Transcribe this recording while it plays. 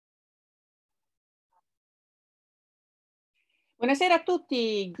Buonasera a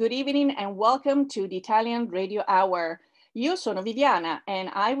tutti, good evening and welcome to the Italian Radio Hour. Io sono Viviana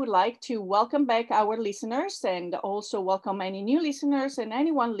and I would like to welcome back our listeners and also welcome any new listeners and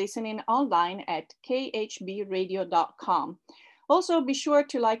anyone listening online at khbradio.com. Also be sure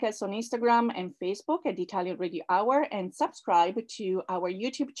to like us on Instagram and Facebook at the Italian Radio Hour and subscribe to our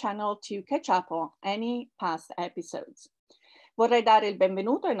YouTube channel to catch up on any past episodes. Vorrei dare il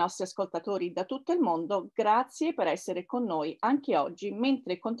benvenuto ai nostri ascoltatori da tutto il mondo. Grazie per essere con noi anche oggi,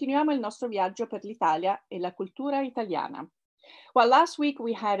 mentre continuiamo il nostro viaggio per l'Italia e la cultura italiana. Well, last week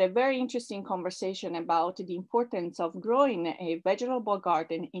we had a very interesting conversation about the importance of growing a vegetable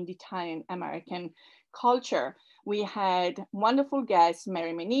garden in the Italian American culture. We had wonderful guests,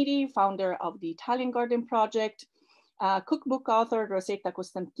 Mary Meniti, founder of the Italian Garden Project, cookbook author Rosetta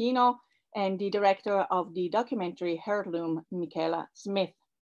Costantino, and the director of the documentary Heirloom, Michaela Smith.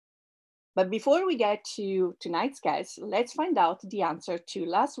 But before we get to tonight's guest, let's find out the answer to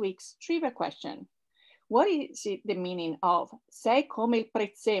last week's trivia question. What is the meaning of sei come il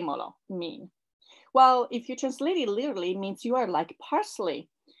prezzemolo mean? Well, if you translate it literally, it means you are like parsley.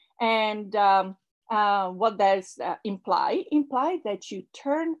 And what does imply? Imply that you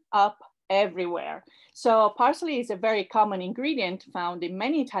turn up everywhere. So parsley is a very common ingredient found in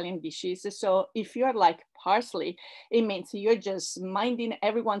many Italian dishes. So if you're like parsley, it means you're just minding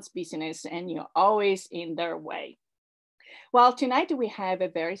everyone's business and you're always in their way. Well, tonight we have a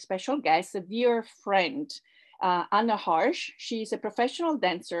very special guest, a dear friend, Anna Harsh. She's a professional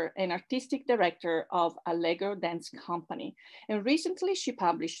dancer and artistic director of Allegro Dance company. And recently she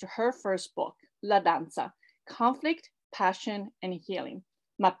published her first book, Danza, Conflict, Passion, and Healing.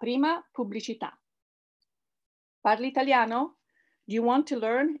 Ma prima, pubblicità. Parli italiano? Do you want to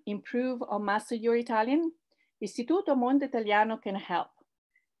learn, improve, or master your Italian? Istituto Mondo Italiano can help.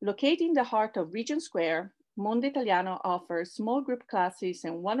 Located in the heart of Regent Square, Mondo Italiano offers small group classes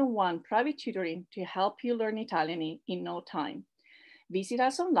and one-on-one private tutoring to help you learn Italian in no time. Visit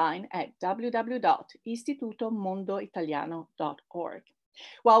us online at www.istitutomondoitaliano.org.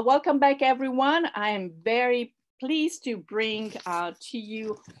 Well, welcome back, everyone. I am very pleased to bring to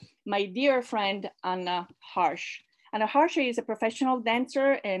you my dear friend, Anna Harsh. Anna Harsh is a professional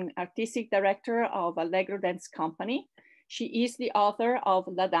dancer and artistic director of Allegro Dance company. She is the author of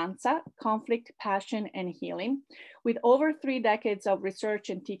Danza, Conflict, Passion, and Healing. With over 3 decades of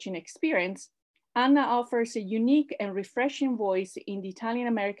research and teaching experience, Anna offers a unique and refreshing voice in the Italian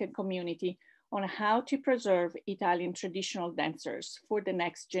American community on how to preserve Italian traditional dancers for the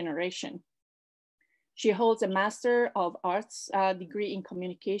next generation. She holds a Master of Arts degree in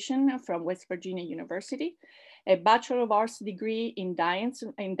communication from West Virginia University, a Bachelor of Arts degree in dance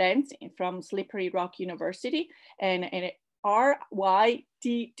from Slippery Rock University, and an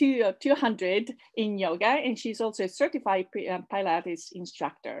RYT 200 in yoga, and she's also a certified Pilates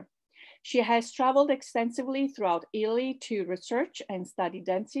instructor. She has traveled extensively throughout Italy to research and study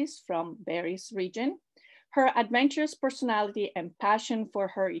dances from various regions. Her adventurous personality and passion for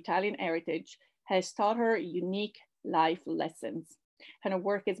her Italian heritage has taught her unique life lessons. Her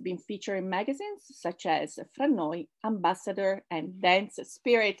work has been featured in magazines such as Fra Noi, Ambassador, and Dance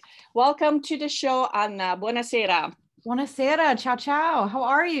Spirit. Welcome to the show, Anna. Buonasera. Buonasera, ciao, ciao. How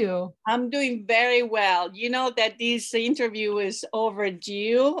are you? I'm doing very well. You know that this interview is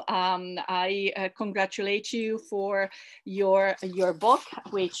overdue. I congratulate you for your book,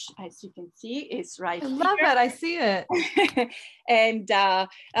 which, as you can see, is right here. I love it. I see it. And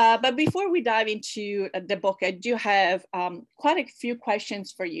but before we dive into the book, I do have quite a few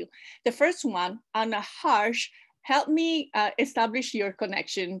questions for you. The first one, Anna Harsh, help me establish your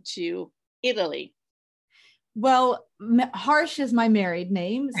connection to Italy. Well, Harsh is my married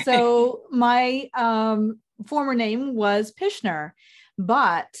name. So my former name was Pishner.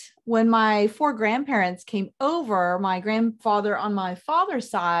 But when my 4 grandparents came over, my grandfather on my father's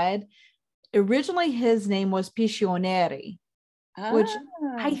side, originally his name was Piscioneri, which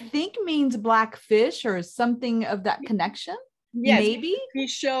I think means black fish or something of that connection. Yes, maybe.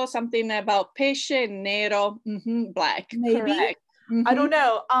 Piscio, something about pesce, nero, black. Maybe. Correct. I don't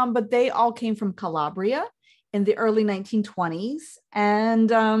know. But they all came from Calabria in the early 1920s and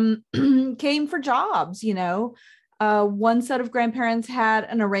came for jobs. You know, one set of grandparents had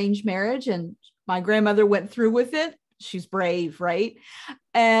an arranged marriage and my grandmother went through with it. She's brave, right?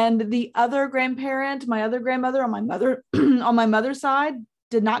 And the other grandparent, my other grandmother on my mother's side,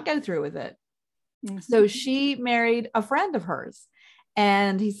 did not go through with it. So she married a friend of hers.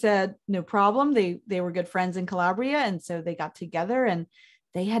 And he said, no problem. They were good friends in Calabria. And so they got together and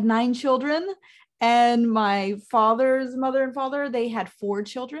they had 9 children. And my father's mother and father, they had 4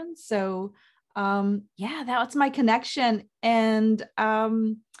 children. So yeah, that's my connection. And,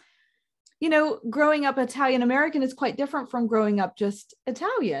 you know, growing up Italian American is quite different from growing up just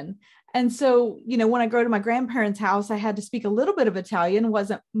Italian. And so, you know, when I go to my grandparents' house, I had to speak a little bit of Italian.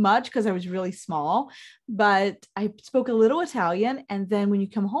 Wasn't much because I was really small, but I spoke a little Italian. And then when you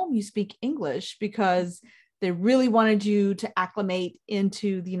come home, you speak English because they really wanted you to acclimate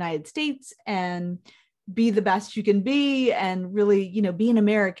into the United States and be the best you can be and really, you know, be an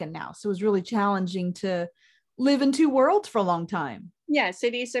American now. So it was really challenging to live in two worlds for a long time. Yes,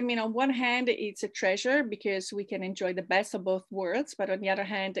 it is. I mean, on one hand, it's a treasure because we can enjoy the best of both worlds. But on the other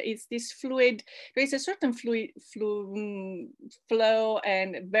hand, it's this fluid, there is a certain flow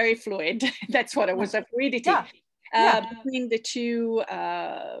and very fluid. That's what it was, a fluidity. Yeah. Yeah. Between the two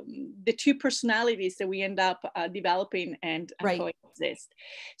personalities that we end up developing and Right. coexist.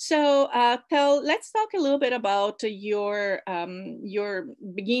 So, Tel, let's talk a little bit about your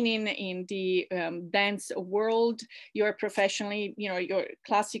beginning in the dance world. You're professionally, you know, you're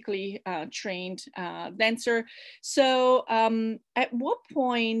classically trained dancer. So, at what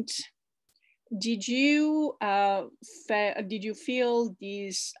point did you feel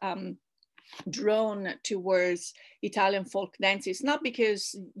these drawn towards Italian folk dances? Not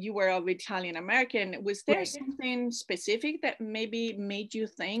because you were of Italian American. Was there something specific that maybe made you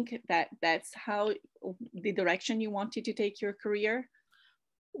think that that's how the direction you wanted to take your career?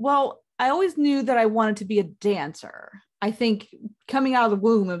 Well, I always knew that I wanted to be a dancer. I think coming out of the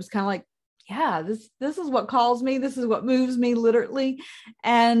womb, it was kind of like, yeah, this is what calls me. This is what moves me, literally.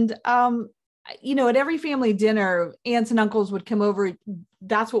 And you know, at every family dinner, aunts and uncles would come over.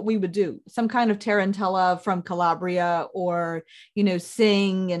 That's what we would do. Some kind of tarantella from Calabria, or, you know,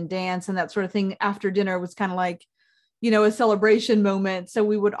 sing and dance and that sort of thing. After dinner was kind of like, you know, a celebration moment. So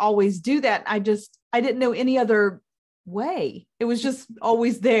we would always do that. I didn't know any other way. It was just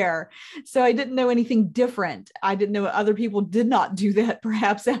always there. So I didn't know anything different. I didn't know other people did not do that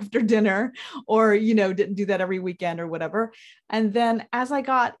perhaps after dinner, or, you know, didn't do that every weekend or whatever. And then as I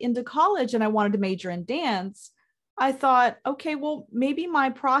got into college and I wanted to major in dance, I thought, okay, well, maybe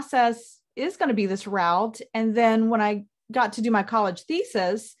my process is going to be this route. And then when I got to do my college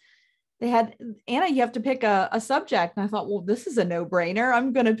thesis, they had, Anna, you have to pick a subject. And I thought, well, this is a no-brainer.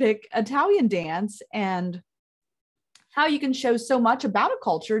 I'm going to pick Italian dance, and how you can show so much about a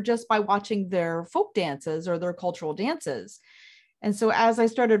culture just by watching their folk dances or their cultural dances. And so as I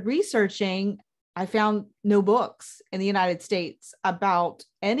started researching, I found no books in the United States about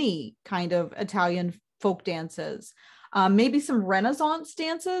any kind of Italian folk dances, maybe some Renaissance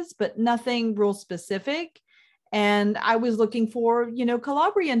dances, but nothing real specific. And I was looking for, you know,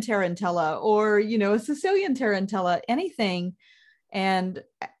 Calabrian tarantella or, you know, a Sicilian tarantella, anything. And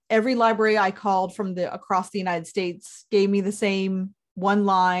every library I called from across the United States gave me the same one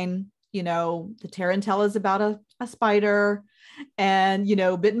line, you know, the tarantella is about a spider and, you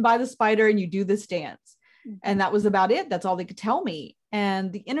know, bitten by the spider and you do this dance. And that was about it. That's all they could tell me.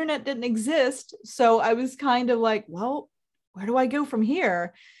 And the internet didn't exist. So I was kind of like, well, where do I go from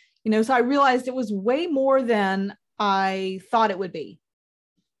here? You know, so I realized it was way more than I thought it would be.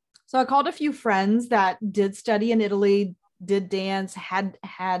 So I called a few friends that did study in Italy, did dance, had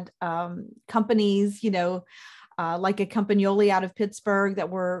companies, you know, like a Campagnoli out of Pittsburgh that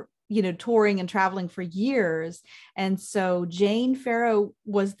were, you know, touring and traveling for years. And so Jane Farrow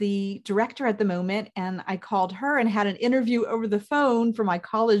was the director at the moment. And I called her and had an interview over the phone for my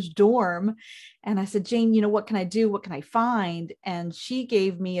college dorm. And I said, Jane, you know, what can I do? What can I find? And she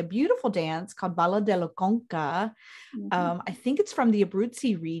gave me a beautiful dance called Balla della Conca. I think it's from the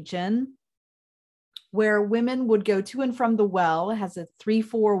Abruzzi region, where women would go to and from the well. It has a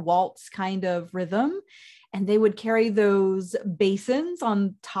 3/4 waltz kind of rhythm. And they would carry those basins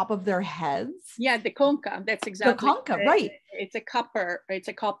on top of their heads. Yeah, the conca. That's exactly the conca, right? It's a copper.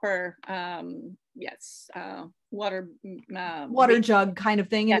 Yes, water jug kind of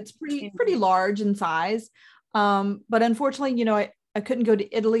thing, and it's pretty large in size. But unfortunately, you know, I couldn't go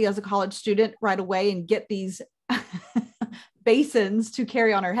to Italy as a college student right away and get these basins to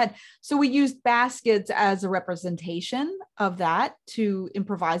carry on her head. So we used baskets as a representation of that to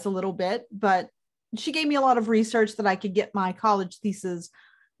improvise a little bit, but she gave me a lot of research that I could get my college thesis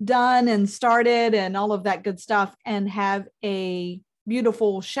done and started and all of that good stuff and have a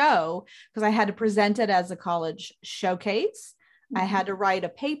beautiful show, because I had to present it as a college showcase. I had to write a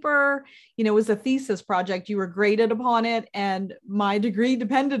paper, you know, it was a thesis project. You were graded upon it and my degree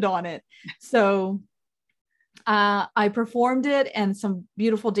depended on it. So I performed it, and some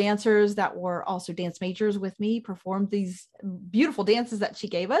beautiful dancers that were also dance majors with me performed these beautiful dances that she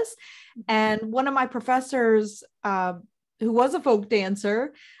gave us. And one of my professors, who was a folk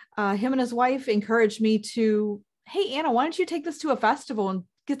dancer, him and his wife encouraged me to, hey, Anna, why don't you take this to a festival and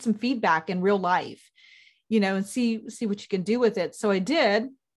get some feedback in real life, and see what you can do with it. So I did,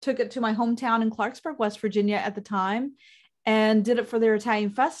 took it to my hometown in Clarksburg, West Virginia at the time, and did it for their Italian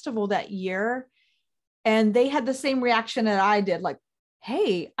festival that year. And they had the same reaction that I did, like,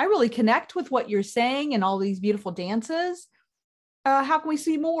 hey, I really connect with what you're saying and all these beautiful dances. How can we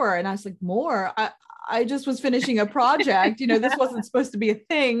see more? And I was like, more? I just was finishing a project, this wasn't supposed to be a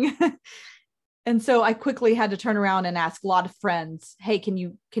thing. And so I quickly had to turn around and ask a lot of friends, hey, can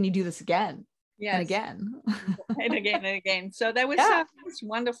you do this again? Yes. And again. And again and again. So that was, Yeah. was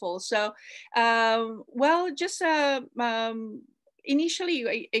wonderful. So, well, just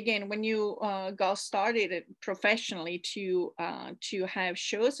initially, again, when you got started professionally to have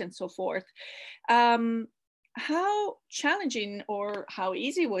shows and so forth, how challenging or how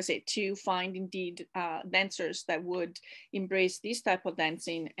easy was it to find indeed dancers that would embrace this type of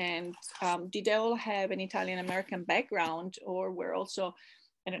dancing? And did they all have an Italian American background, or were also,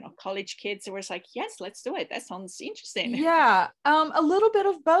 I don't know, college kids that was like, yes, let's do it. That sounds interesting. Yeah, a little bit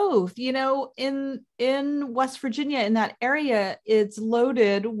of both. In West Virginia, in that area, it's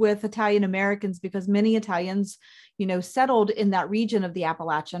loaded with Italian Americans because many Italians, settled in that region of the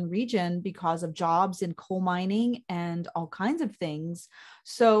Appalachian region because of jobs in coal mining and all kinds of things.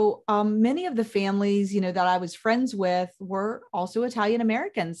 So many of the families, that I was friends with were also Italian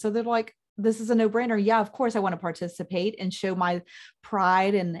Americans. So they're like, this is a no-brainer. Yeah, of course I want to participate and show my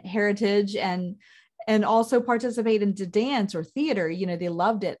pride and heritage and also participate into dance or theater. They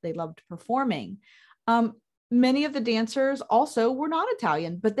loved it. They loved performing. Many of the dancers also were not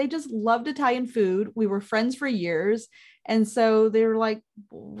Italian, but they just loved Italian food. We were friends for years. And so they were like,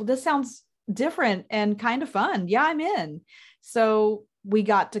 well, this sounds different and kind of fun. Yeah, I'm in. So we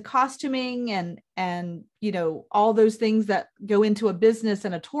got to costuming and all those things that go into a business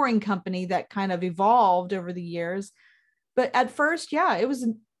and a touring company that kind of evolved over the years. But at first, yeah, it was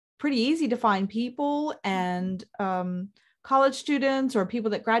pretty easy to find people and college students or people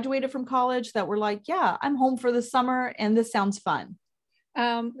that graduated from college that were like, yeah, I'm home for the summer and this sounds fun.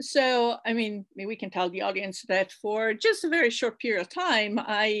 So, I mean, we can tell the audience that for just a very short period of time,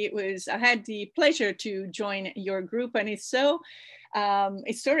 I had the pleasure to join your group, and it's so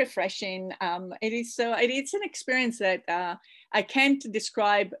refreshing. It's an experience that I can't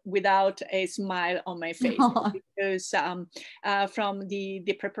describe without a smile on my face. Because from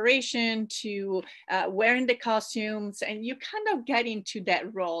the preparation to wearing the costumes, and you kind of get into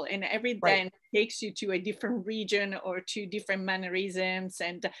that role, and every dance takes you to a different region or to different mannerisms,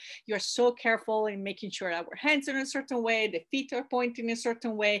 and you're so careful in making sure our hands are in a certain way, the feet are pointing in a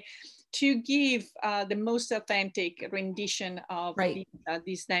certain way, to give the most authentic rendition of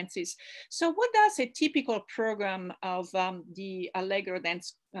these dances. So what does a typical program of the Allegro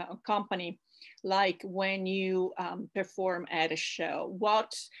Dance company like when you perform at a show?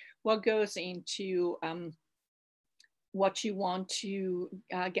 What goes into what you want to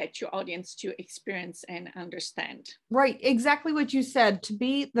get your audience to experience and understand? Right, exactly what you said, to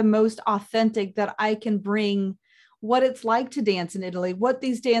be the most authentic that I can bring what it's like to dance in Italy, what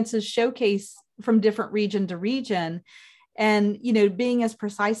these dances showcase from different region to region. And, being as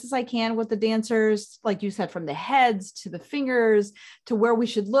precise as I can with the dancers, like you said, from the heads to the fingers to where we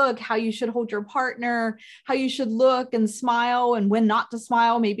should look, how you should hold your partner, how you should look and smile, and when not to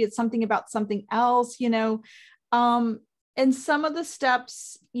smile. Maybe it's something about something else, and some of the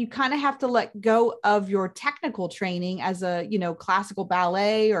steps you kind of have to let go of your technical training as a, classical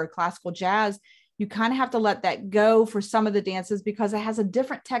ballet or classical jazz. You kind of have to let that go for some of the dances because it has a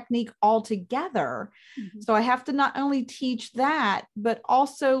different technique altogether. Mm-hmm. So I have to not only teach that, but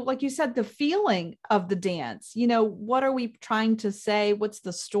also, like you said, the feeling of the dance. What are we trying to say? What's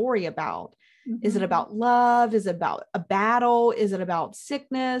the story about? Mm-hmm. Is it about love? Is it about a battle? Is it about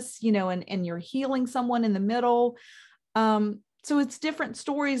sickness? And you're healing someone in the middle. So it's different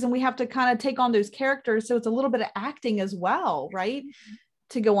stories, and we have to kind of take on those characters. So it's a little bit of acting as well, right? Mm-hmm.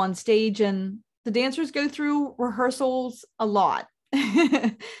 To go on stage, and the dancers go through rehearsals a lot.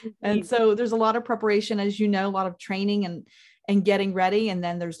 And so there's a lot of preparation, as a lot of training and getting ready. And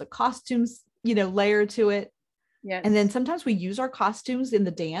then there's the costumes, layer to it. Yes. And then sometimes we use our costumes in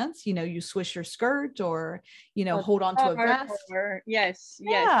the dance, you swish your skirt or hold on to a vest. Yes.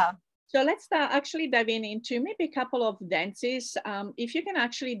 Yeah. So let's actually dive into maybe a couple of dances. If you can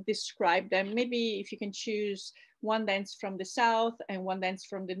actually describe them, maybe if you can choose one dance from the South and one dance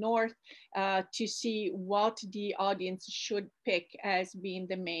from the North to see what the audience should pick as being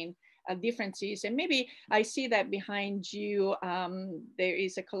the main differences. And maybe I see that behind you, there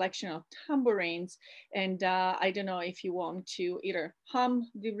is a collection of tambourines. And I don't know if you want to either hum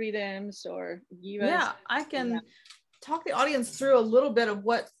the rhythms or give us. Yeah, I can talk the audience through a little bit of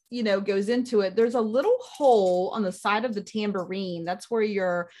what, you know, goes into it. There's a little hole on the side of the tambourine. That's where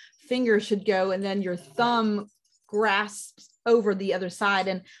your finger should go. And then your thumb grasps over the other side.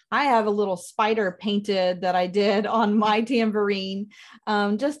 And I have a little spider painted that I did on my tambourine,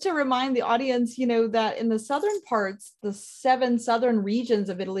 just to remind the audience, you know, that in the southern parts, the 7 southern regions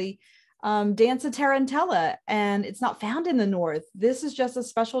of Italy, dance a tarantella, and it's not found in the north. This is just a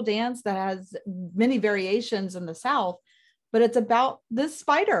special dance that has many variations in the south, but it's about this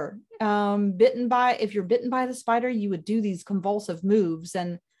spider if you're bitten by the spider, you would do these convulsive moves.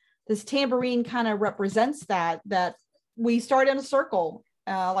 And this tambourine kind of represents that we start in a circle,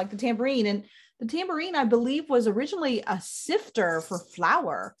 like the tambourine. And the tambourine, I believe, was originally a sifter for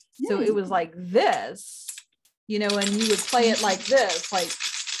flour. So it was like this, you know, and you would play it like this, like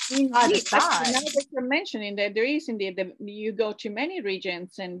side to side. Now that you're mentioning that, there is indeed you go to many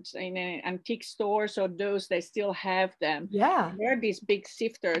regions and in antique stores or those that still have them. Yeah, there are these big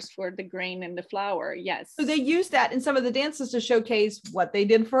sifters for the grain and the flour. Yes. So they use that in some of the dances to showcase what they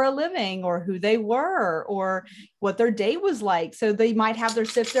did for a living or who they were or what their day was like. So they might have their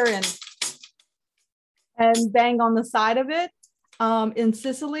sifter and bang on the side of it. In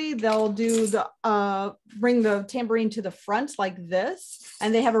Sicily, they'll do bring the tambourine to the front like this,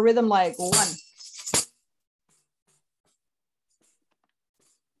 and they have a rhythm like 1.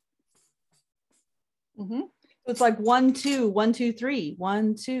 Mm-hmm. It's like 1, 2, 1, 2, 3,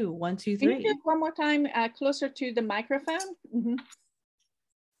 1, 2, 1, 2, 3. Can you do one more time, closer to the microphone? Mm-hmm.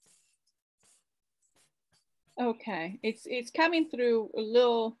 Okay, it's coming through a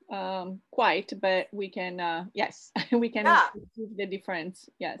little quiet, but we can, yes, we can see the difference.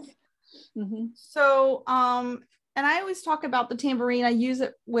 Yes. Mm-hmm. So, and I always talk about the tambourine. I use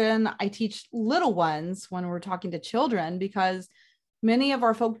it when I teach little ones, when we're talking to children, because many of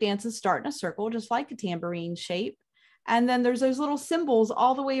our folk dances start in a circle, just like a tambourine shape. And then there's those little symbols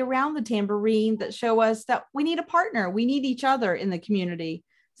all the way around the tambourine that show us that we need a partner. We need each other in the community.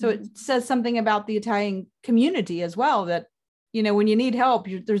 So it says something about the Italian community as well, that, you know, when you need help,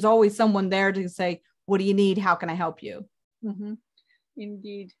 there's always someone there to say, what do you need? How can I help you? Mm-hmm.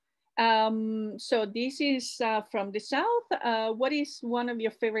 Indeed. So this is from the South. What is one of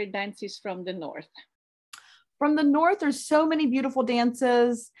your favorite dances from the North? From the North, there's so many beautiful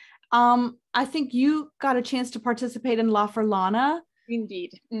dances. I think you got a chance to participate in La Furlana.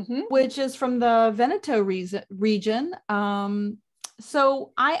 Indeed. Mm-hmm. Which is from the Veneto region.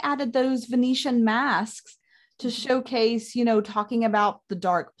 So I added those Venetian masks to showcase, you know, talking about the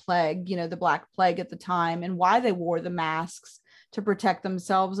dark plague, you know, the Black Plague at the time, and why they wore the masks to protect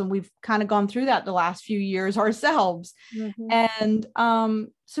themselves. And we've kind of gone through that the last few years ourselves. And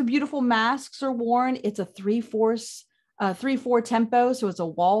so beautiful masks are worn. It's a 3/4 tempo. So it's a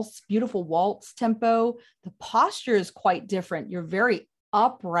waltz, beautiful waltz tempo. The posture is quite different. You're very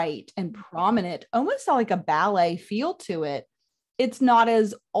upright and prominent, almost like a ballet feel to it. It's not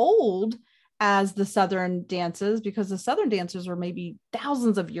as old as the Southern dances, because the Southern dancers were maybe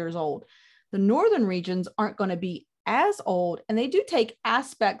thousands of years old. The Northern regions aren't going to be as old, and they do take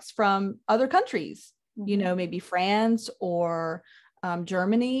aspects from other countries, you know, maybe France or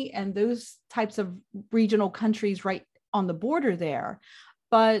Germany and those types of regional countries right on the border there.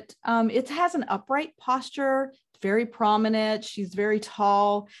 But it has an upright posture, very prominent. She's very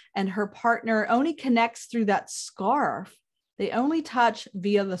tall, and her partner only connects through that scarf. They only touch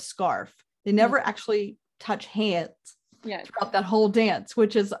via the scarf. They never actually touch hands throughout that whole dance,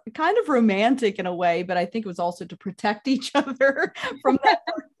 which is kind of romantic in a way, but I think it was also to protect each other from that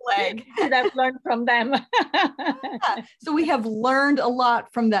plague. Should have learned from them. So we have learned a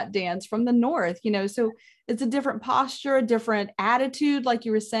lot from that dance from the North, you know, so it's a different posture, a different attitude. Like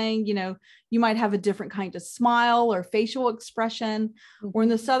you were saying, you know, you might have a different kind of smile or facial expression. Or in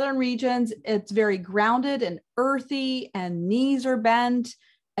the Southern regions, it's very grounded and earthy, and knees are bent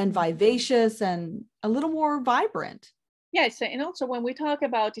and vivacious and a little more vibrant. Yes, and also when we talk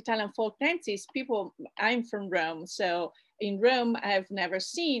about Italian folk dances, I'm from Rome, so in Rome, I've never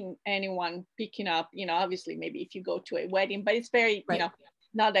seen anyone picking up, you know, obviously maybe if you go to a wedding, but it's very, you know,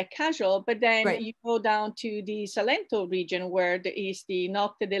 not that casual. But then you go down to the Salento region where there is the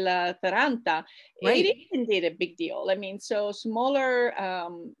Notte della Taranta. It is indeed a big deal. I mean, so smaller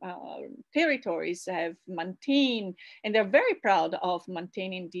territories have maintained, and they're very proud of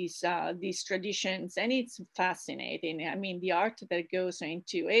maintaining these traditions, and it's fascinating. I mean, the art that goes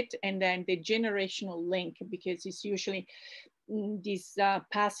into it, and then the generational link, because it's usually this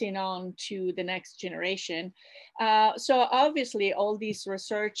passing on to the next generation. So obviously all this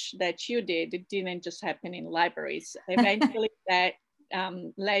research that you did, it didn't just happen in libraries. Eventually that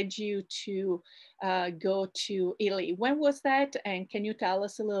led you to go to Italy. When was that? And can you tell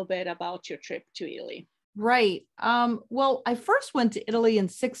us a little bit about your trip to Italy? Right. Well, I first went to Italy in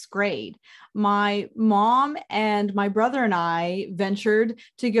sixth grade. My mom and my brother and I ventured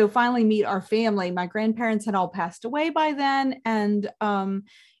to go finally meet our family. My grandparents had all passed away by then. And,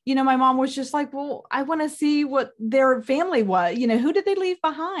 my mom was just like, well, I want to see what their family was, who did they leave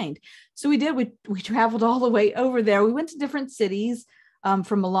behind? So we did, we traveled all the way over there. We went to different cities.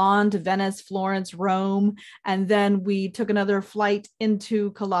 From Milan to Venice, Florence, Rome. And then we took another flight into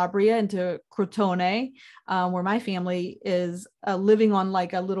Calabria, into Crotone, where my family is living on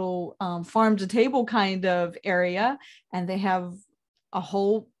like a little farm to table kind of area. And they have a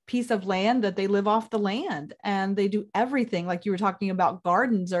whole piece of land that they live off the land, and they do everything. Like you were talking about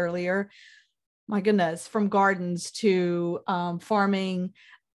gardens earlier. My goodness, from gardens to farming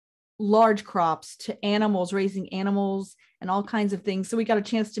large crops to animals, raising animals and all kinds of things. So we got a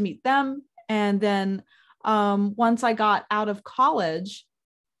chance to meet them. And then once I got out of college,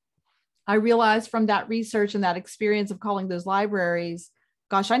 I realized from that research and that experience of calling those libraries,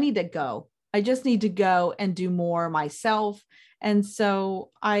 gosh, I need to go. I just need to go and do more myself. And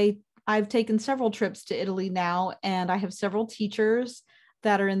so I've taken several trips to Italy now, and I have several teachers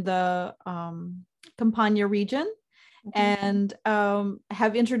that are in the Campania region. And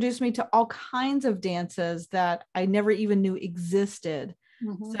have introduced me to all kinds of dances that I never even knew existed.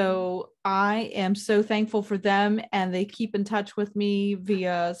 So I am so thankful for them, and they keep in touch with me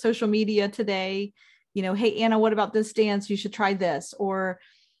via social media today. Hey, Anna, what about this dance? You should try this. Or,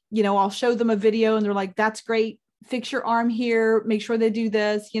 I'll show them a video and they're like, that's great. Fix your arm here. Make sure they do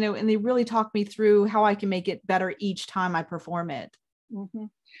this, and they really talk me through how I can make it better each time I perform it.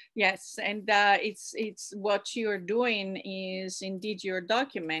 Yes, and it's what you're doing is indeed you're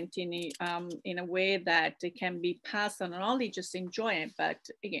documenting in a way that it can be passed on, not only just enjoy it, but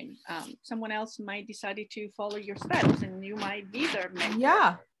again, someone else might decide to follow your steps, and you might be their mentor.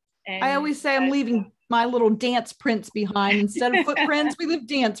 Yeah, and I always say I'm leaving my little dance prints behind. Instead of footprints, we leave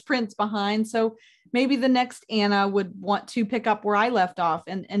dance prints behind. So maybe the next Anna would want to pick up where I left off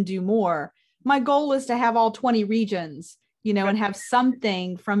and do more. My goal is to have all 20 regions, and have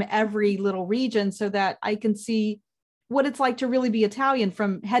something from every little region so that I can see what it's like to really be Italian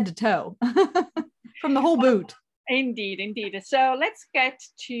from head to toe, from the whole boot. Indeed. So let's get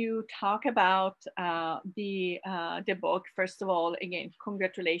to talk about the book. First of all, again,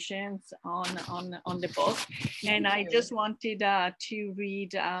 congratulations on the book. And I just wanted to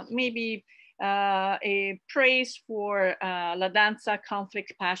read maybe a praise for La Danza,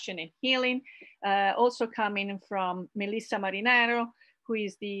 Conflict, Passion, and Healing, also coming from Melissa Marinero, who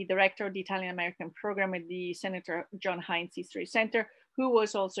is the director of the Italian American program at the Senator John Heinz History Center, who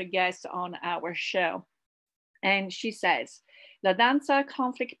was also a guest on our show. And she says, La Danza,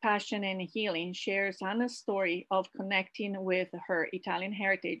 Conflict, Passion, and Healing shares Anna's story of connecting with her Italian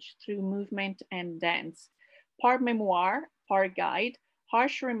heritage through movement and dance. Part memoir, part guide,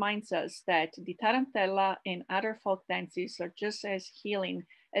 Harsh reminds us that the tarantella and other folk dances are just as healing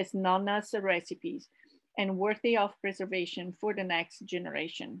as nonna's recipes and worthy of preservation for the next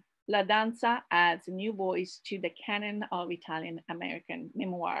generation. La Danza adds a new voice to the canon of Italian American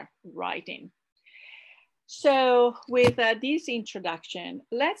memoir writing. So with this introduction,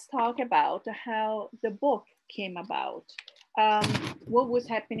 let's talk about how the book came about. What was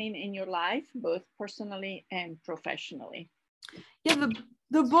happening in your life, both personally and professionally? Yeah,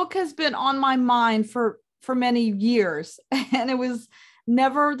 the book has been on my mind for many years, and it was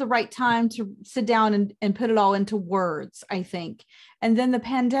never the right time to sit down and put it all into words, I think. And then the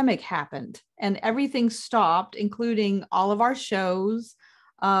pandemic happened and everything stopped, including all of our shows,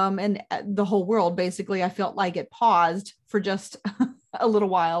 and the whole world. Basically, I felt like it paused for just a little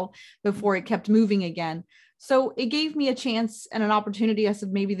while before it kept moving again. So it gave me a chance and an opportunity. I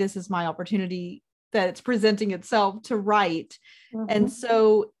said, maybe this is my opportunity that it's presenting itself to write. And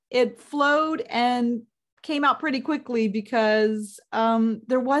so it flowed and came out pretty quickly because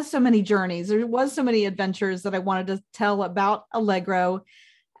there was so many journeys. There was so many adventures that I wanted to tell about Allegro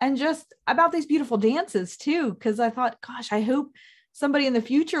and just about these beautiful dances too. Because I thought, gosh, I hope somebody in the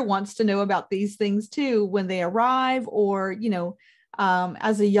future wants to know about these things too, when they arrive, or,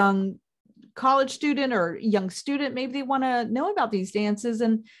 as a young college student or young student, maybe they want to know about these dances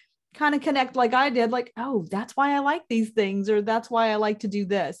and kind of connect like I did, like, oh, that's why I like these things, or that's why I like to do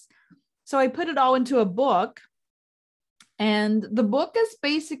this. So I put it all into a book, and the book is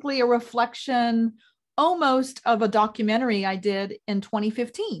basically a reflection almost of a documentary I did in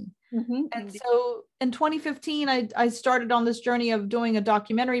 2015. Mm-hmm. And so in 2015, I started on this journey of doing a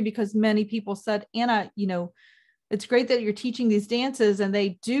documentary because many people said, Anna, you know, it's great that you're teaching these dances and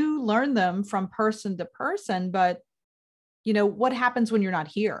they do learn them from person to person, but you know, what happens when you're not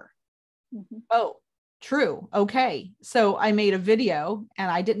here? Mm-hmm. Oh, true. Okay. So I made a video and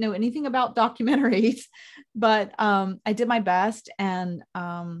I didn't know anything about documentaries, but I did my best and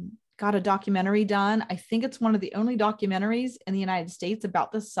got a documentary done. I think it's one of the only documentaries in the United States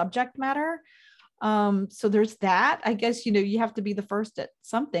about this subject matter. So there's that. I guess, you know, you have to be the first at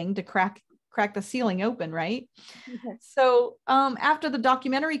something to crack the ceiling open, right? Yes. So after the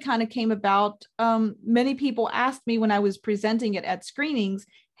documentary kind of came about, many people asked me when I was presenting it at screenings,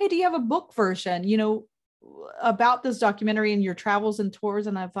 hey, do you have a book version, you know, about this documentary and your travels and tours?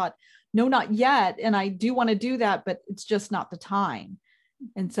 And I thought, no, not yet. And I do want to do that, but it's just not the time.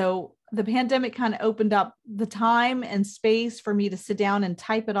 And so the pandemic kind of opened up the time and space for me to sit down and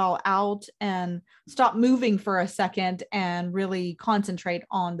type it all out and stop moving for a second and really concentrate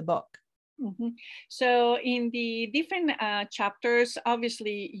on the book. Mm-hmm. So in the different chapters,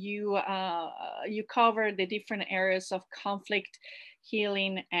 obviously you cover the different areas of conflict,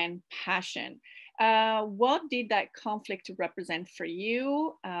 healing, and passion. What did that conflict represent for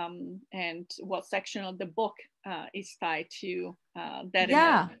you, and what section of the book is tied to that?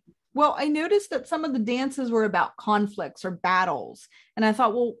 Yeah. Well, I noticed that some of the dances were about conflicts or battles. And I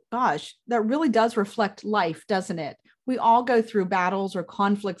thought, well, gosh, that really does reflect life, doesn't it? We all go through battles or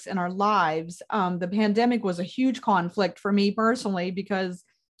conflicts in our lives. The pandemic was a huge conflict for me personally because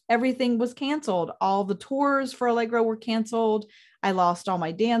everything was canceled. All the tours for Allegro were canceled. I lost all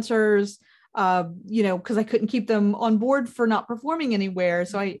my dancers, you know, because I couldn't keep them on board for not performing anywhere.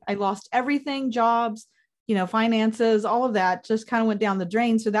 So I lost everything, jobs, you know, finances, all of that just kind of went down the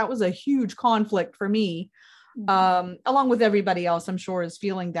drain. So that was a huge conflict for me, along with everybody else, I'm sure is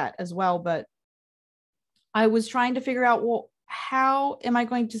feeling that as well. But I was trying to figure out, well, how am I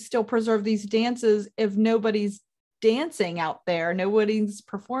going to still preserve these dances if nobody's dancing out there, nobody's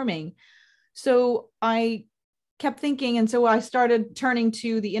performing? So I kept thinking. And so I started turning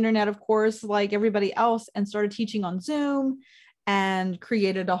to the internet, of course, like everybody else, and started teaching on Zoom and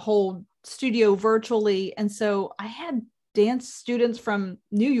created a whole studio virtually. And so I had dance students from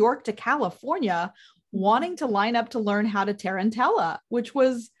New York to California wanting to line up to learn how to tarantella, which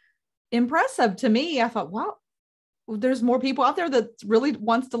was impressive to me. I thought, wow, there's more people out there that really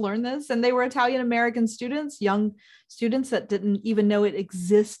wants to learn this. And they were Italian American students, young students that didn't even know it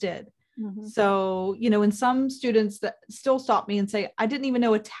existed. Mm-hmm. So, you know, and some students that still stop me and say, I didn't even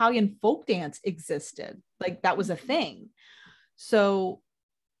know Italian folk dance existed. Like that was a thing. So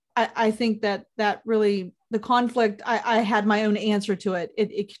I think that really, the conflict, I had my own answer to it.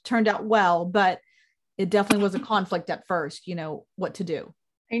 It turned out well, but it definitely was a conflict at first, you know, what to do.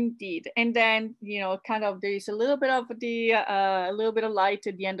 Indeed. And then, you know, kind of there's a little bit of a little bit of light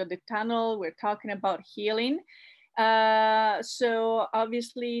at the end of the tunnel. We're talking about healing. So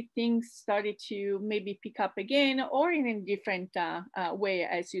obviously things started to maybe pick up again, or in a different way,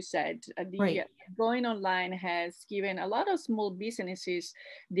 as you said. Right. Going online has given a lot of small businesses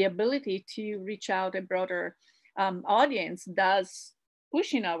the ability to reach out a broader audience, thus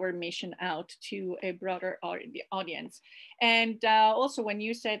pushing our mission out to a broader audience. And also when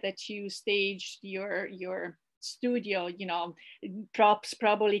you said that you staged your studio, you know, props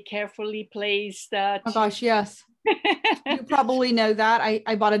probably carefully placed. Oh gosh, yes. You probably know that.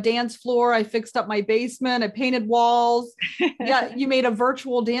 I bought a dance floor. I fixed up my basement. I painted walls. Yeah, you made a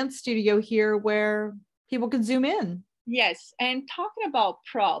virtual dance studio here where people could zoom in. Yes, and talking about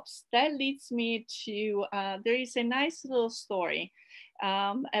props, that leads me to, there is a nice little story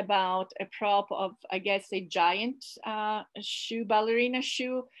about a prop of, I guess, a giant shoe, ballerina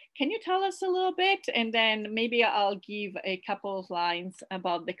shoe. Can you tell us a little bit? And then maybe I'll give a couple of lines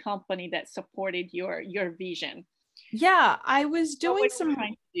about the company that supported your vision. Yeah, I was doing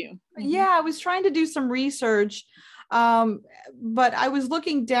I was trying to do some research, but I was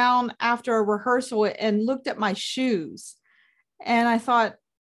looking down after a rehearsal and looked at my shoes. And I thought,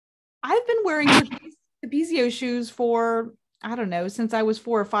 I've been wearing Capezio shoes for, I don't know, since I was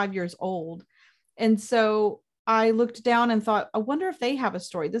 4 or 5 years old. And so I looked down and thought, I wonder if they have a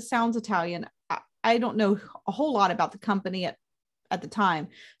story. This sounds Italian. I don't know a whole lot about the company at the time.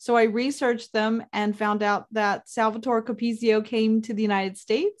 So I researched them and found out that Salvatore Capezio came to the United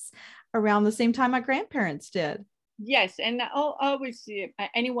States around the same time my grandparents did. Yes, and always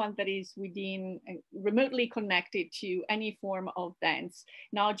anyone that is within remotely connected to any form of dance,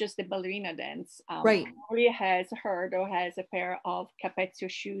 not just the ballerina dance, Right. probably has heard or has a pair of Capezio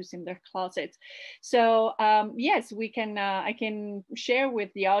shoes in their closet. So yes, we can. I can share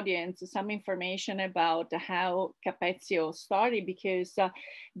with the audience some information about how Capezio started, because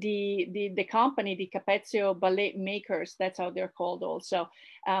the company, the Capezio Ballet Makers, that's how they're called also,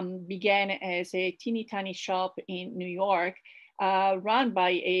 began as a teeny tiny shop in New York, run by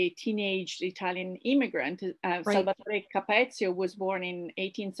a teenage Italian immigrant. Right. Salvatore Capezio was born in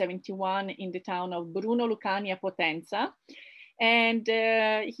 1871 in the town of Bruno Lucania, Potenza. And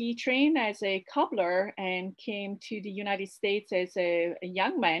he trained as a cobbler and came to the United States as a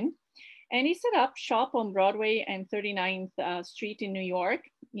young man. And he set up shop on Broadway and 39th Street in New York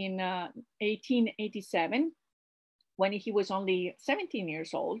in 1887, when he was only 17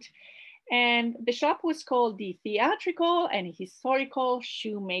 years old. And the shop was called the Theatrical and Historical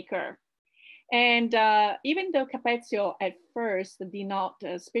Shoemaker. And even though Capezio at first did not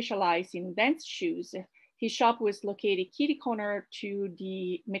specialize in dance shoes, his shop was located kitty corner to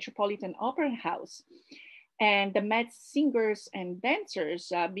the Metropolitan Opera House. And the Met singers and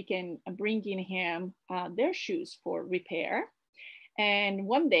dancers began bringing him their shoes for repair. And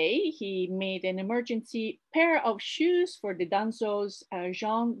one day he made an emergency pair of shoes for the Danzo's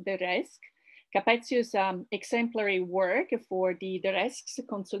Jean Deresque. Capezio's exemplary work for the Deresques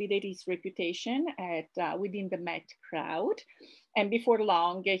consolidated his reputation within the Met crowd. And before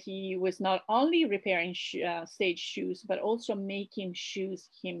long, he was not only repairing stage shoes, but also making shoes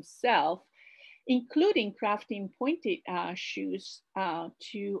himself, including crafting pointed shoes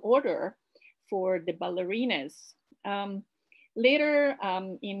to order for the ballerinas. Later,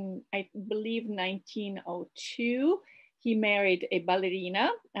 in, I believe, 1902, he married a ballerina,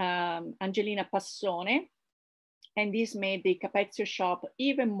 Angelina Passone, and this made the Capezio shop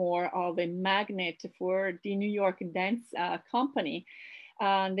even more of a magnet for the New York dance company.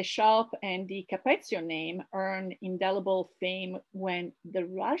 The shop and the Capezio name earned indelible fame when the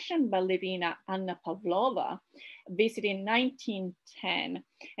Russian ballerina Anna Pavlova visited in 1910.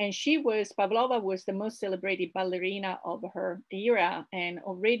 And Pavlova was the most celebrated ballerina of her era and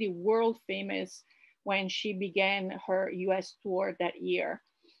already world famous when she began her US tour that year.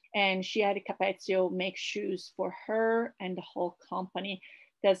 And she had Capezio make shoes for her and the whole company,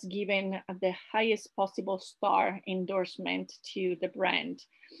 thus giving the highest possible star endorsement to the brand.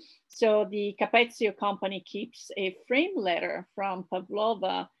 So the Capezio company keeps a frame letter from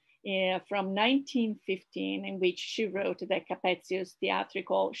Pavlova from 1915, in which she wrote that Capezio's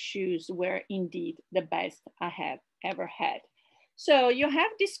theatrical shoes were indeed the best I have ever had. So you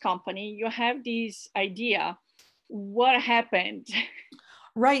have this company, you have this idea. What happened?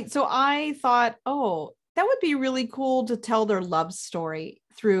 Right. So I thought, oh, that would be really cool to tell their love story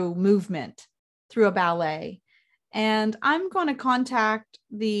through movement, through a ballet. And I'm going to contact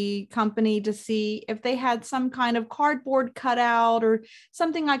the company to see if they had some kind of cardboard cutout or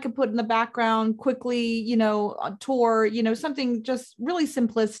something I could put in the background quickly, a tour, something just really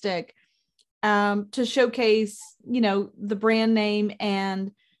simplistic to showcase, the brand name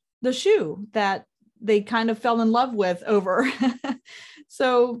and the shoe that they kind of fell in love with over.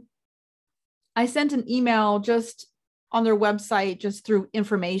 So I sent an email just on their website, just through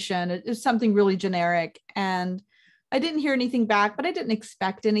information. It was something really generic. And I didn't hear anything back, but I didn't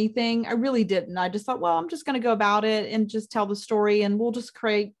expect anything. I really didn't. I just thought, well, I'm just going to go about it and just tell the story, and we'll just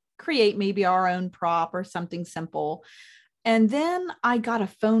create maybe our own prop or something simple. And then I got a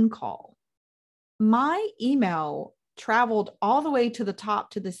phone call. My email traveled all the way to the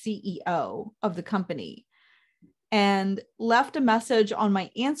top to the CEO of the company and left a message on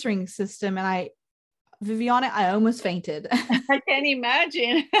my answering system. And Viviana, I almost fainted. I can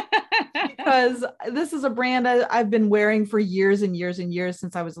imagine. Because this is a brand I've been wearing for years and years and years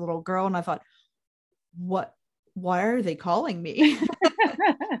since I was a little girl. And I thought, why are they calling me?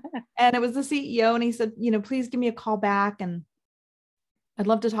 And it was the CEO. And he said, please give me a call back. And I'd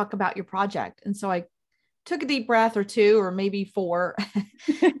love to talk about your project. And so I took a deep breath, or two, or maybe four,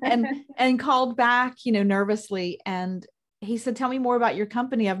 and called back, nervously. And he said, tell me more about your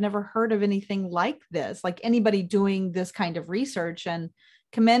company. I've never heard of anything like this, like anybody doing this kind of research, and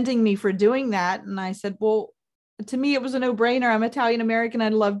commending me for doing that. And I said, well, to me, it was a no-brainer. I'm Italian American. I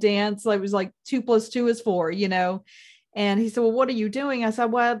love dance. I was like 2 + 2 is 4, And he said, well, what are you doing? I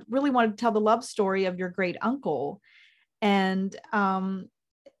said, well, I really wanted to tell the love story of your great uncle. And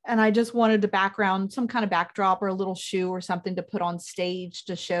I just wanted some kind of backdrop or a little shoe or something to put on stage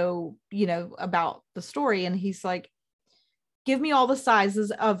to show, about the story. And he's like, give me all the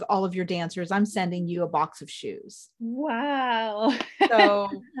sizes of all of your dancers. I'm sending you a box of shoes. Wow. So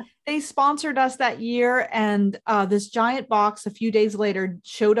they sponsored us that year. And this giant box a few days later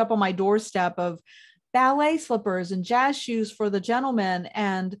showed up on my doorstep of ballet slippers and jazz shoes for the gentlemen,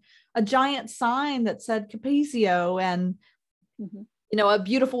 and a giant sign that said Capezio, and you know, a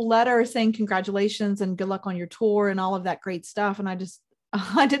beautiful letter saying congratulations and good luck on your tour and all of that great stuff. And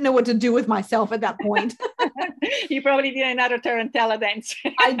I didn't know what to do with myself at that point. You probably did another tarantella dance.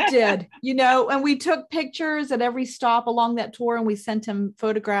 I did, you know, and we took pictures at every stop along that tour, and we sent him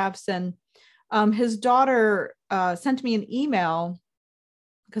photographs. And his daughter sent me an email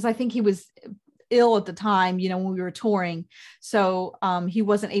because I think he was ill at the time, you know, when we were touring. So he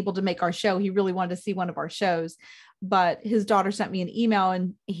wasn't able to make our show. He really wanted to see one of our shows. But his daughter sent me an email,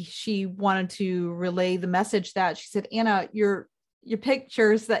 and she wanted to relay the message that she said, Anna, your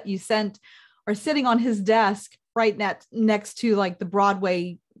pictures that you sent are sitting on his desk right next to like the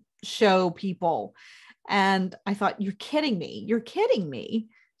Broadway show people. And I thought, you're kidding me. You're kidding me.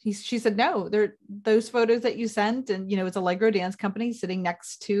 She said, no, they're those photos that you sent. And, you know, it's Allegro Dance Company sitting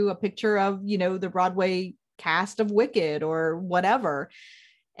next to a picture of, you know, the Broadway cast of Wicked or whatever,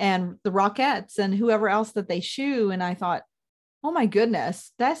 and the Rockettes and whoever else that they shoe. And I thought, oh my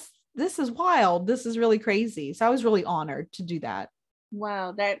goodness, this is wild. This is really crazy. So I was really honored to do that.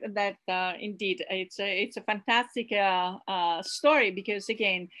 Wow, that indeed, it's a fantastic story, because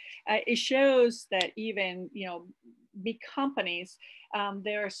again, it shows that even, you know, big companies,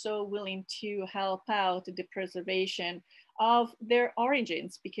 they are so willing to help out the preservation of their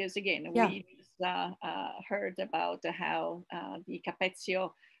origins, because again, we just heard about how the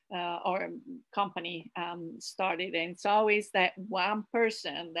Capezio or company started, and it's always that one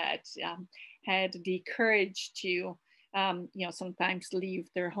person that had the courage to you know, sometimes leave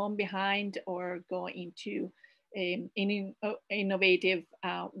their home behind or go into an innovative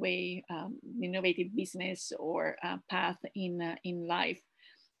way, innovative business or path in life.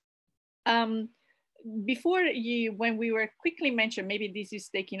 Before you, when we were quickly mentioned, maybe this is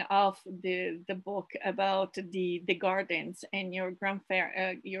taking off the book about the gardens and your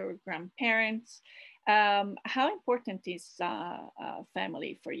grandparents. How important is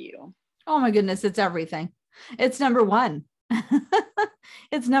family for you? Oh my goodness, it's everything. It's number one.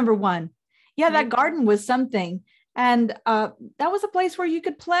 It's number one. Yeah, that garden was something. And that was a place where you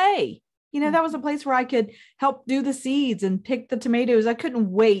could play. You know, that was a place where I could help do the seeds and pick the tomatoes. I couldn't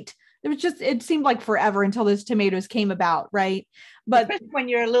wait. It seemed like forever until those tomatoes came about, right? But especially when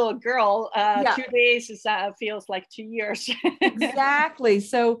you're a little girl, 2 days feels like 2 years. Exactly.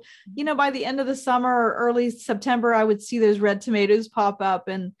 So, you know, by the end of the summer or early September, I would see those red tomatoes pop up,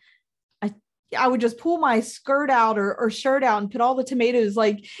 and I would just pull my skirt out or shirt out and put all the tomatoes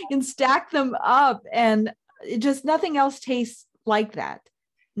like and stack them up. And it just, nothing else tastes like that.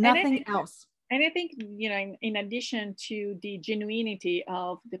 Nothing else. And I think, you know, in addition to the genuinity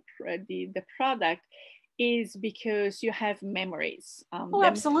of the product, is because you have memories. Oh,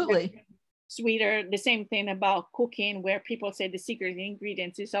 absolutely. Sweeter. The same thing about cooking, where people say the secret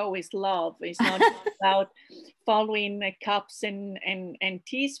ingredients is always love. It's not about following cups and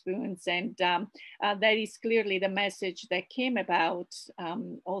teaspoons. And that is clearly the message that came about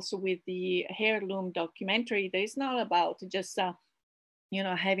also with the heirloom documentary. That is not about just you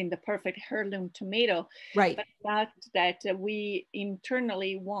know, having the perfect heirloom tomato, right? But that we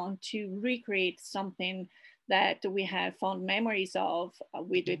internally want to recreate something that we have fond memories of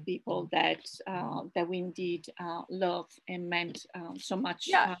with the people that we indeed love and meant so much.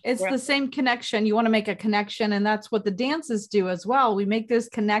 Yeah, it's the same connection. You want to make a connection, and that's what the dances do as well. We make those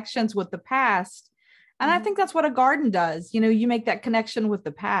connections with the past, and I think that's what a garden does. You know, you make that connection with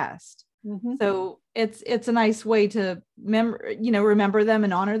the past. So it's a nice way to remember them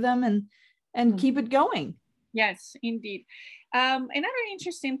and honor them and keep it going. Yes, indeed. Another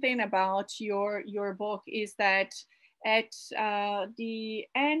interesting thing about your book is that at the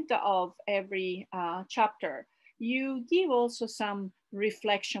end of every chapter, you give also some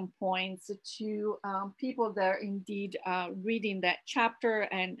reflection points to people that are indeed reading that chapter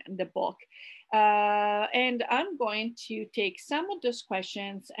and the book. And I'm going to take some of those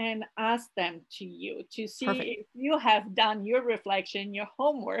questions and ask them to you to see if you have done your reflection, your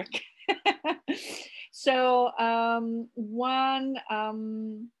homework. So one,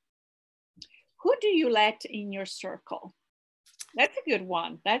 who do you let in your circle? That's a good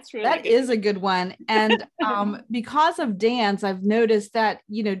one. That's really that is a good one. And because of dance, I've noticed that,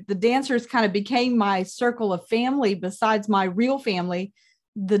 you know, the dancers kind of became my circle of family. Besides my real family,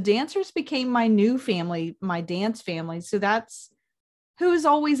 the dancers became my new family, my dance family. So that's who's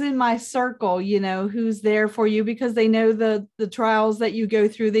always in my circle, you know, who's there for you because they know the trials that you go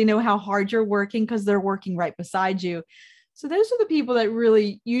through. They know how hard you're working because they're working right beside you. So those are the people that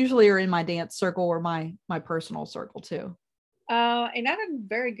really usually are in my dance circle or my personal circle too. Another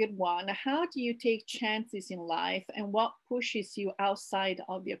very good one. How do you take chances in life and what pushes you outside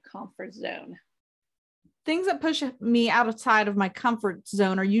of your comfort zone? Things that push me outside of my comfort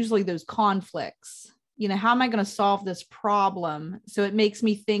zone are usually those conflicts. You know, how am I going to solve this problem? So it makes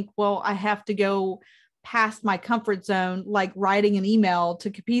me think, well, I have to go past my comfort zone, like writing an email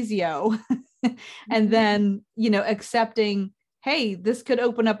to Capizio and then, you know, accepting, hey, this could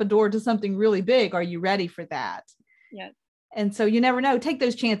open up a door to something really big. Are you ready for that? Yeah. And so you never know, take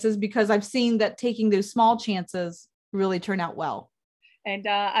those chances, because I've seen that taking those small chances really turn out well. And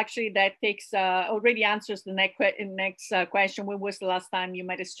actually, that takes already answers the next question. When was the last time you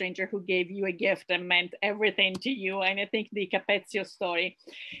met a stranger who gave you a gift and meant everything to you? And I think the Capezio story.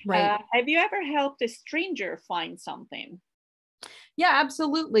 Right. Have you ever helped a stranger find something? Yeah,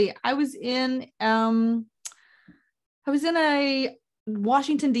 absolutely. I was in a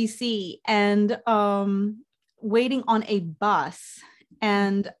Washington, D.C. and waiting on a bus.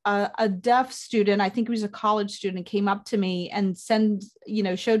 And a deaf student, I think he was a college student, came up to me and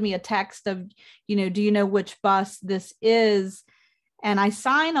showed me a text of, do you know which bus this is? And I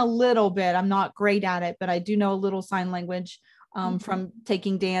sign a little bit. I'm not great at it, but I do know a little sign language from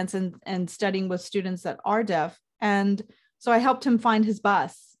taking dance and studying with students that are deaf. And so I helped him find his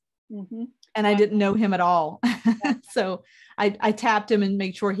bus. Mm-hmm. And I didn't know him at all. So I tapped him and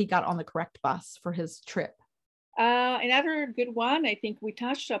made sure he got on the correct bus for his trip. Another good one, I think we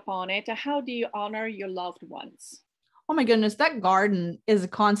touched upon it. How do you honor your loved ones? Oh my goodness, that garden is a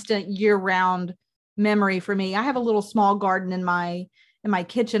constant year-round memory for me. I have a little small garden in my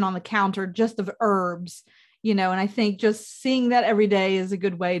kitchen on the counter, just of herbs, and I think just seeing that every day is a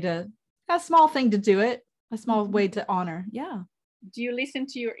good way a small thing to do it, a small way to honor. Yeah. Do you listen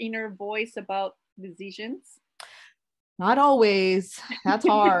to your inner voice about decisions? Not always. That's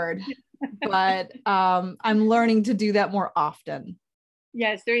hard. But I'm learning to do that more often.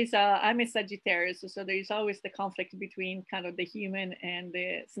 Yes, I'm a Sagittarius, so there is always the conflict between kind of the human and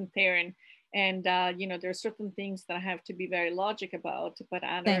the Sagittarian. And, there are certain things that I have to be very logic about, but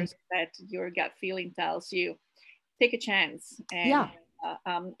others that your gut feeling tells you, take a chance. And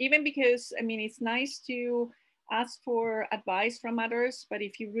even because, it's nice to ask for advice from others, but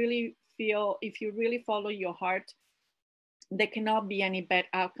if you really follow your heart, there cannot be any bad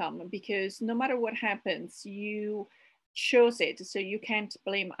outcome, because no matter what happens, you chose it. So you can't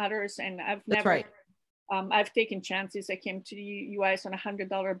blame others. And I've taken chances. I came to the US on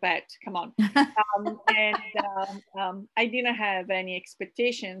 $100 bet. Come on. I didn't have any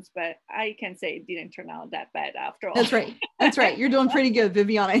expectations, but I can say it didn't turn out that bad after all. That's right. That's right. You're doing pretty good,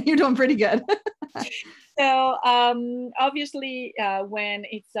 Viviana. You're doing pretty good. So obviously, when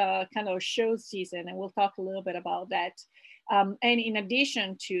it's a kind of show season, and we'll talk a little bit about that. And in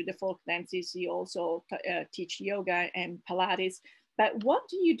addition to the folk dances, you also teach yoga and Pilates. But what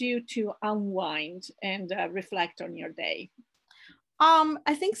do you do to unwind and reflect on your day?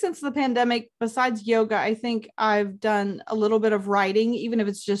 I think since the pandemic, besides yoga, I think I've done a little bit of writing, even if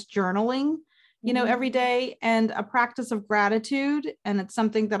it's just journaling, every day, and a practice of gratitude. And it's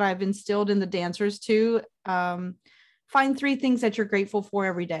something that I've instilled in the dancers too. Find 3 things that you're grateful for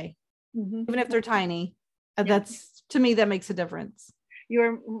every day, even if they're tiny. That's, to me, that makes a difference.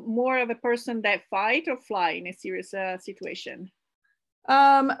 You're more of a person that fight or fly in a serious situation?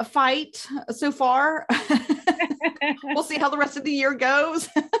 Fight so far. We'll see how the rest of the year goes.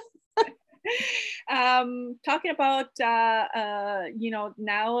 Talking about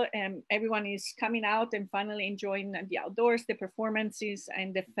now everyone is coming out and finally enjoying the outdoors, the performances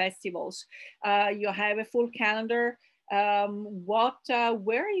and the festivals. You have a full calendar.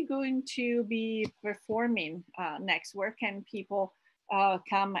 Where are you going to be performing next? Where can people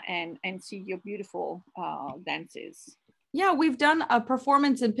come and see your beautiful dances? Yeah, we've done a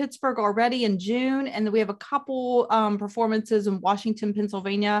performance in Pittsburgh already in June, and then we have a couple performances in Washington,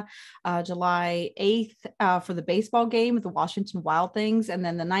 Pennsylvania, July 8th for the baseball game with the Washington Wild Things, and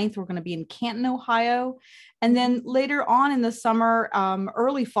then the 9th we're going to be in Canton, Ohio, and then later on in the summer,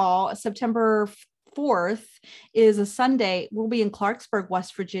 early fall, September 4th is a Sunday. We'll be in Clarksburg,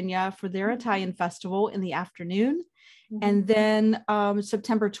 West Virginia for their Italian festival in the afternoon, and then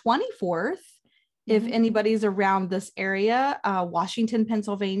September 24th. If anybody's around this area, Washington,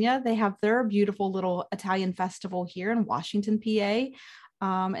 Pennsylvania, they have their beautiful little Italian festival here in Washington, PA.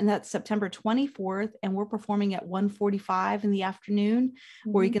 And that's September 24th. And we're performing at 1:45 in the afternoon,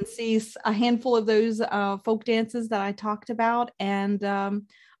 where you can see a handful of those folk dances that I talked about, and a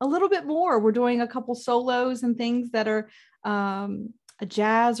little bit more. We're doing a couple solos and things that are a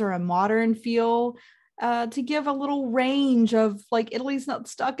jazz or a modern feel, to give a little range of, like, Italy's not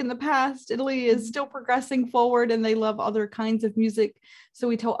stuck in the past. Italy is still progressing forward, and they love other kinds of music. So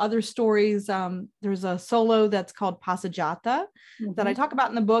we tell other stories. There's a solo that's called Passeggiata that I talk about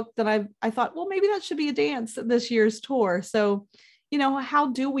in the book, that I thought, well, maybe that should be a dance this year's tour. So,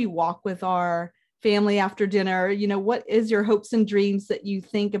 how do we walk with our family after dinner? What is your hopes and dreams that you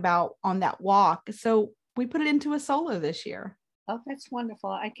think about on that walk? So we put it into a solo this year. Oh, that's wonderful.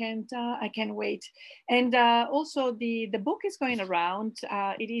 I can't wait. And also the book is going around.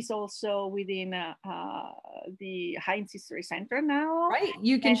 It is also within the Heinz History Center now. Right.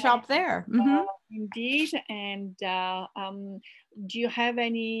 You can shop there. Indeed. And do you have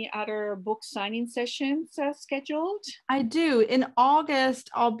any other book signing sessions scheduled? I do. In August,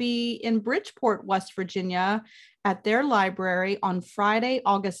 I'll be in Bridgeport, West Virginia, at their library on Friday,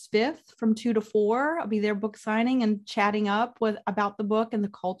 August 5th from 2 to 4. I'll be there book signing and chatting up about the book and the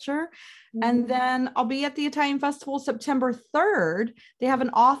culture. And then I'll be at the Italian Festival September 3rd. They have an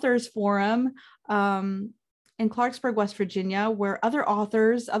authors forum in Clarksburg, West Virginia, where other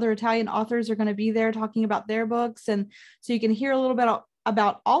Italian authors are going to be there talking about their books. And so you can hear a little bit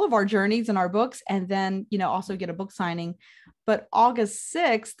about all of our journeys and our books, and then, also get a book signing. But August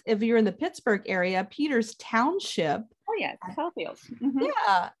 6th, if you're in the Pittsburgh area, Peters Township. Oh, yeah, Southfields.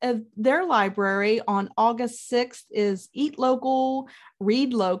 Yeah, their library on August 6th is Eat Local,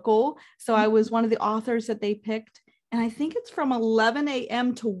 Read Local. So I was one of the authors that they picked, and I think it's from 11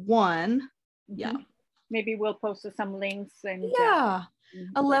 a.m. to 1. Yeah. Maybe we'll post some links. And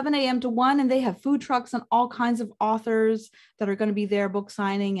 11 a.m. to 1, and they have food trucks and all kinds of authors that are going to be there book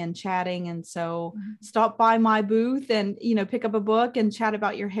signing and chatting. And so stop by my booth and, pick up a book and chat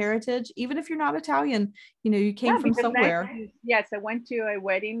about your heritage. Even if you're not Italian, you came from somewhere. Yes, I went to a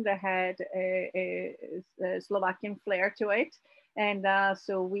wedding that had a Slovakian flair to it. And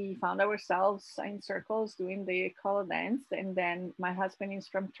so we found ourselves in circles doing the color dance. And then my husband is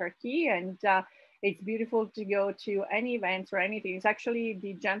from Turkey, and it's beautiful to go to any events or anything. It's actually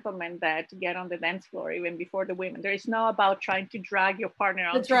the gentlemen that get on the dance floor even before the women. There is no about trying to drag your partner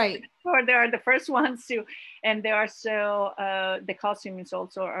on. That's right. Or they are the first ones to, and they are so, the costumes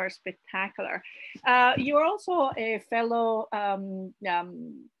also are spectacular. You're also a fellow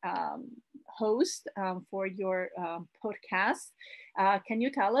host for your podcast. Can you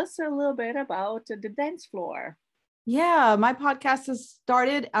tell us a little bit about the dance floor? Yeah, my podcast has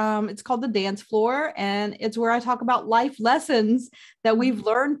started. It's called The Dance Floor, and it's where I talk about life lessons that we've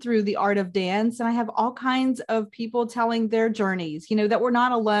learned through the art of dance. And I have all kinds of people telling their journeys, that we're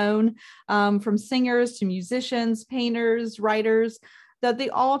not alone, from singers to musicians, painters, writers, that they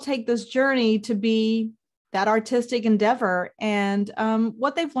all take this journey to be that artistic endeavor, and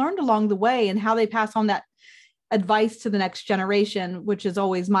what they've learned along the way and how they pass on that advice to the next generation, which is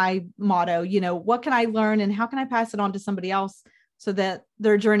always my motto. What can I learn and how can I pass it on to somebody else so that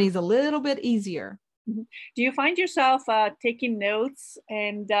their journey is a little bit easier? Do you find yourself taking notes?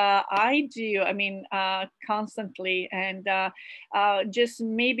 And I do, constantly. And just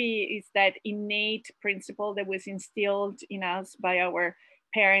maybe it's that innate principle that was instilled in us by our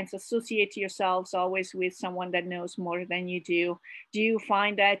parents. Associate yourselves always with someone that knows more than you do. Do you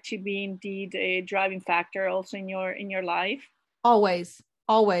find that to be indeed a driving factor also in your life? Always.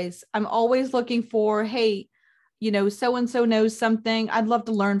 I'm always looking for, hey, so-and-so knows something. I'd love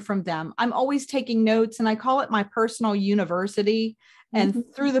to learn from them. I'm always taking notes, and I call it my personal university. And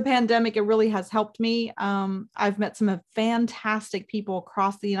through the pandemic, it really has helped me. I've met some fantastic people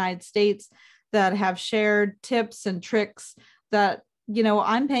across the United States that have shared tips and tricks that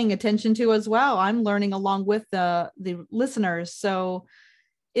I'm paying attention to as well. I'm learning along with the listeners. So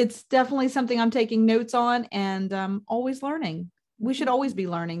it's definitely something I'm taking notes on, and always learning. We should always be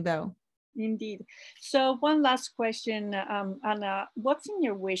learning, though. Indeed. So one last question, Anna, what's in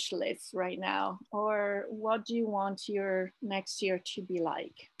your wish list right now? Or what do you want your next year to be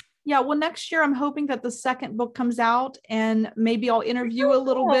like? Yeah, well, next year I'm hoping that the second book comes out, and maybe I'll interview a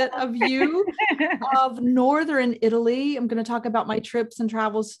little bit of you of Northern Italy. I'm going to talk about my trips and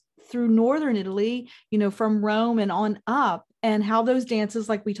travels through Northern Italy, from Rome and on up, and how those dances,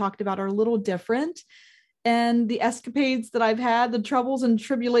 like we talked about, are a little different. And the escapades that I've had, the troubles and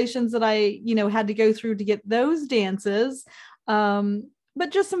tribulations that I, had to go through to get those dances. But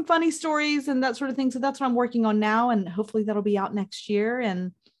just some funny stories and that sort of thing. So that's what I'm working on now. And hopefully that'll be out next year.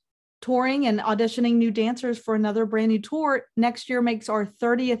 And touring and auditioning new dancers for another brand new tour. Next year makes our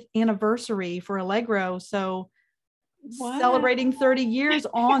 30th anniversary for Allegro. So wow. Celebrating 30 years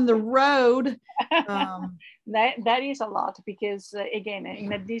on the road. That is a lot, because again,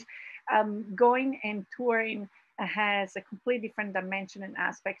 going and touring has a completely different dimension and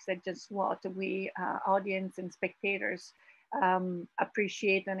aspects that just what we audience and spectators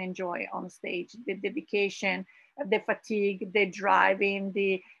appreciate and enjoy on stage. The dedication, the fatigue, the driving,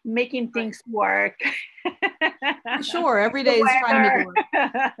 the making things work. Sure, every day is trying to make it work.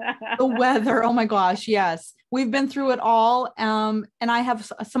 The weather, oh my gosh, yes. We've been through it all. And I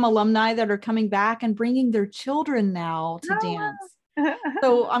have some alumni that are coming back and bringing their children now to dance.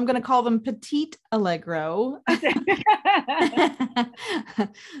 So I'm going to call them Petite Allegro.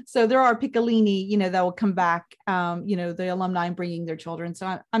 So there are Piccolini, that will come back, the alumni bringing their children.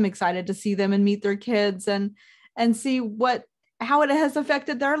 So I'm excited to see them and meet their kids and see how it has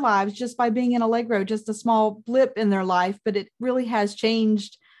affected their lives just by being in Allegro, just a small blip in their life, but it really has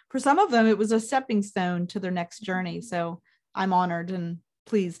changed. For some of them, it was a stepping stone to their next journey. So I'm honored and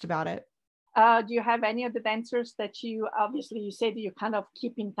pleased about it. Do you have any of the dancers that you said you kind of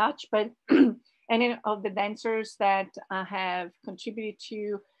keep in touch, but any of the dancers that have contributed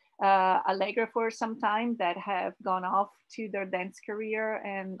to Allegro for some time that have gone off to their dance career?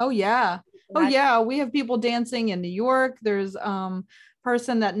 And oh yeah, we have people dancing in New York. There's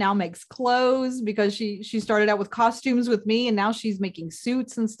person that now makes clothes because she started out with costumes with me, and now she's making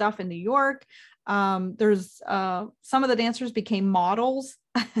suits and stuff in New York. There's some of the dancers became models.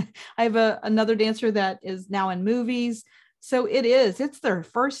 I have another dancer that is now in movies. So it's their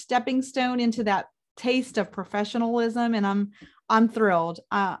first stepping stone into that taste of professionalism. And I'm thrilled.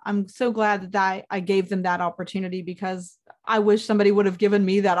 I'm so glad that I gave them that opportunity, because I wish somebody would have given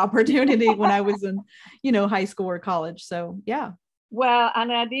me that opportunity when I was in, high school or college. So, yeah. Well,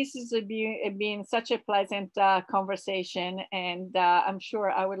 Anna, this has been such a pleasant conversation, and I'm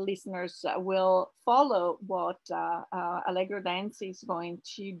sure our listeners will follow what Allegro Dance is going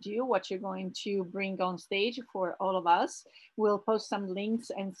to do, what you're going to bring on stage for all of us. We'll post some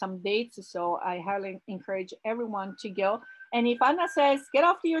links and some dates, so I highly encourage everyone to go. And if Anna says, get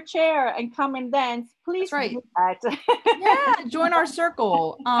off your chair and come and dance, please do that. Yeah, join our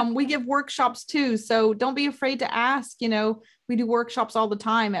circle. We give workshops too, so don't be afraid to ask. We do workshops all the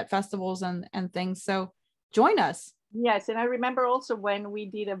time at festivals and things, so join us. Yes, and I remember also when we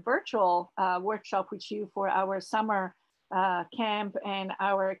did a virtual workshop with you for our summer camp, and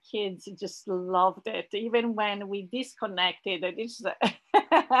our kids just loved it. Even when we disconnected,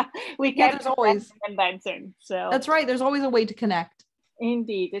 we kept always dancing. So that's right. There's always a way to connect.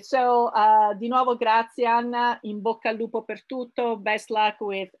 Indeed. So di nuovo grazie Anna, in bocca al lupo per tutto. Best luck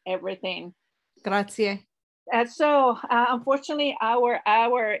with everything. Grazie. So unfortunately, our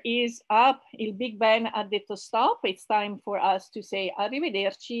hour is up. Il Big Ben ha detto stop. It's time for us to say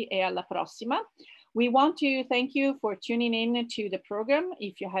arrivederci e alla prossima. We want to thank you for tuning in to the program.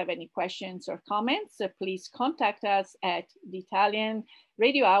 If you have any questions or comments, please contact us at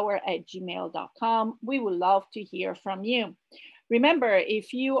theitalianradiohour@gmail.com. We would love to hear from you. Remember,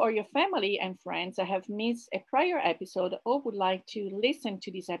 if you or your family and friends have missed a prior episode or would like to listen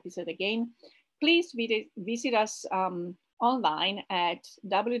to this episode again, please visit us online at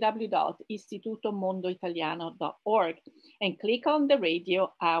www.istitutomondoitaliano.org and click on the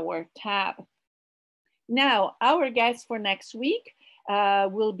Radio Hour tab. Now, our guest for next week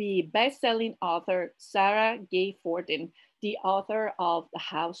will be best-selling author Sarah Gay Forden, the author of The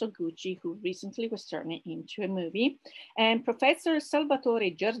House of Gucci, who recently was turned into a movie, and Professor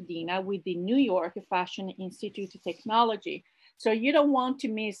Salvatore Giardina with the New York Fashion Institute of Technology. So you don't want to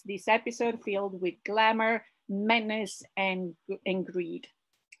miss this episode filled with glamour, madness, and greed.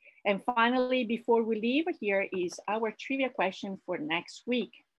 And finally, before we leave, here is our trivia question for next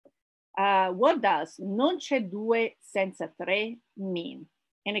week. What does non c'è due senza tre mean?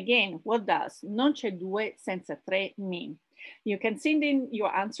 And again, what does non c'è due senza tre mean? You can send in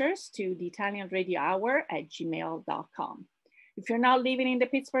your answers to theitalianradiohour@gmail.com. If you're not living in the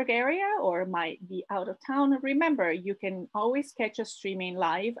Pittsburgh area or might be out of town, remember, you can always catch us streaming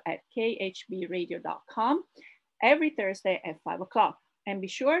live at khbradio.com every Thursday at 5 o'clock. And be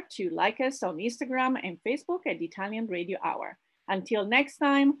sure to like us on Instagram and Facebook at The Italian Radio Hour. Until next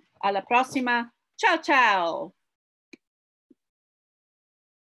time, alla prossima. Ciao, ciao.